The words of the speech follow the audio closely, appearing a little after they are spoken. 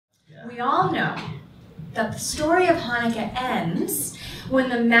We all know that the story of Hanukkah ends when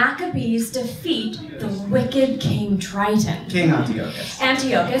the Maccabees defeat the wicked King Triton. King Antiochus.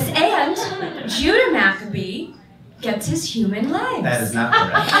 Antiochus, and Judah Maccabee gets his human legs. That is not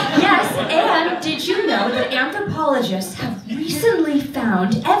correct. Yes, and did you know that anthropologists have recently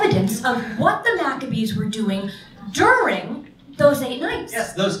found evidence of what the Maccabees were doing during those 8 nights?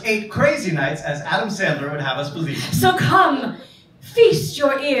 Yes, those 8 crazy nights, as Adam Sandler would have us believe. So come, feast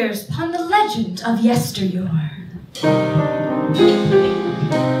your ears upon the legend of yesteryear.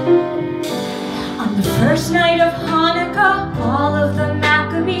 On the first night of Hanukkah, all of the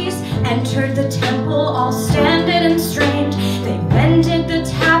Maccabees entered the temple, all standing and strange. They mended the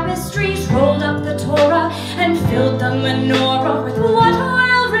tapestries, rolled up the Torah, and filled the menorah with what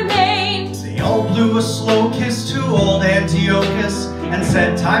oil remained. They all blew a slow kiss to old Antiochus and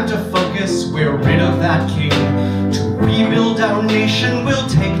said, time to focus, we're rid of that king. To rebuild our nation will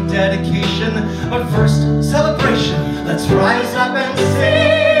take dedication, but first, celebration, let's rise up and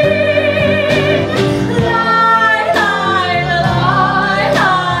sing.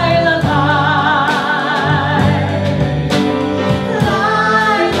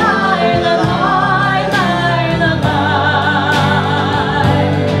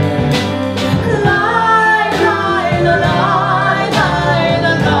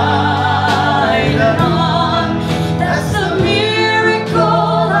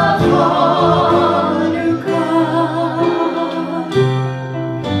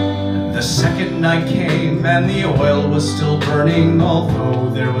 And the oil was still burning, although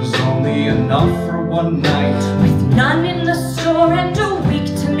there was only enough for one night. With none in the store and a week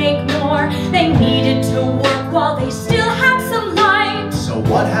to make more, they needed to work while they still had some light. So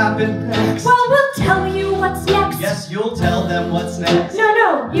what happened next? Well, we'll tell you what's next. Yes, you'll tell them what's next.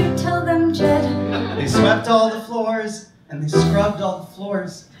 No, you tell them, Jed. They swept all the floors, and they scrubbed all the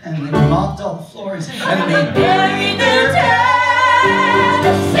floors, and they mopped all the floors, and they buried their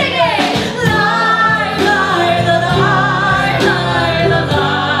dead. Sing it!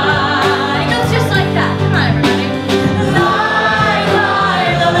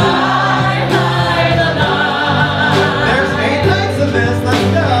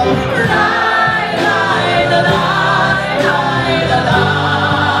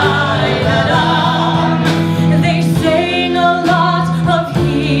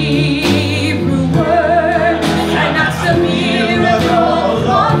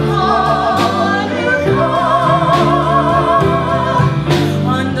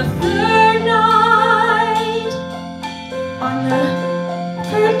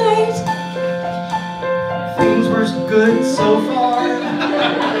 Good so far.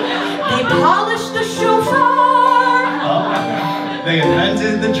 They polished the shofar. They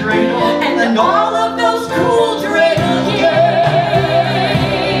invented the dreidel. And all of those cool dreidel games.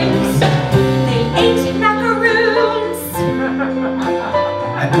 They ate macaroons.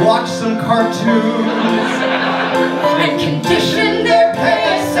 And watched some cartoons. And conditioned their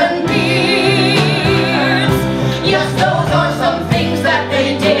pace and beards. Yes, those are some things that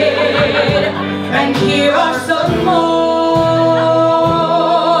they did. And here are some more.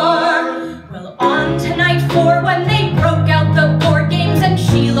 Well, on to night 4 when they broke out the board games and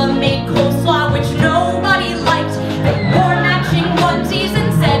Sheila made coleslaw, which nobody liked. They wore matching onesies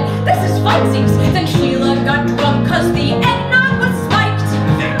and said, this is funsies. Then Sheila got drunk cause the eggnog was spiked.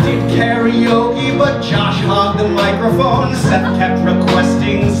 They did karaoke, but Josh hogged the microphone. Seth kept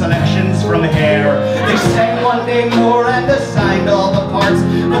requesting selections from Hair. They sang one day more and assigned all the parts,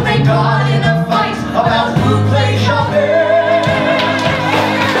 but they got in a fight about who played Chopin.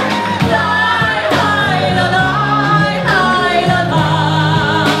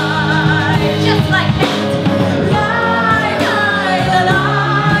 Just like that.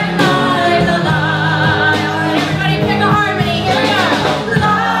 Everybody pick a harmony. Here we go.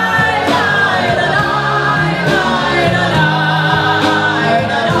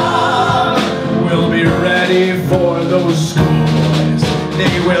 We'll be ready for those schoolboys.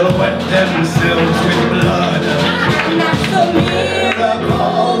 They will wet themselves with blood. And that's the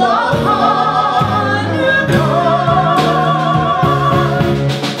miracle of Hanukkah.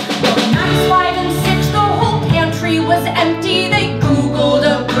 On nights 5 and 6, the whole pantry was empty. They Googled a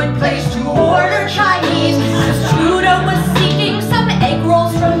good place to order Chinese. As Judah was seeking some egg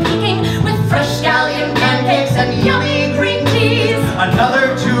rolls from Peking with fresh scallion pancakes and yummy green teas.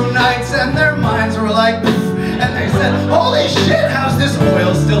 Another 2 nights and their minds were like poof, and they said, holy shit, how's this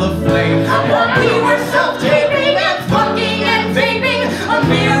oil still aflame? While we were self-taping and fucking and vaping, a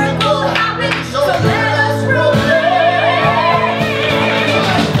miracle happened, so let us proclaim.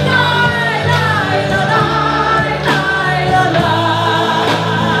 La, la, la, la, la, la, la.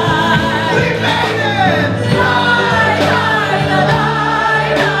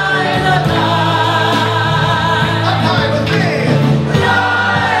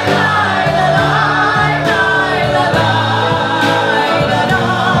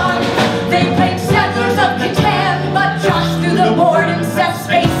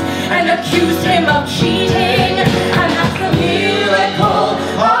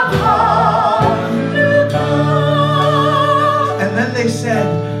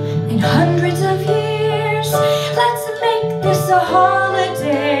 dead. And hundreds of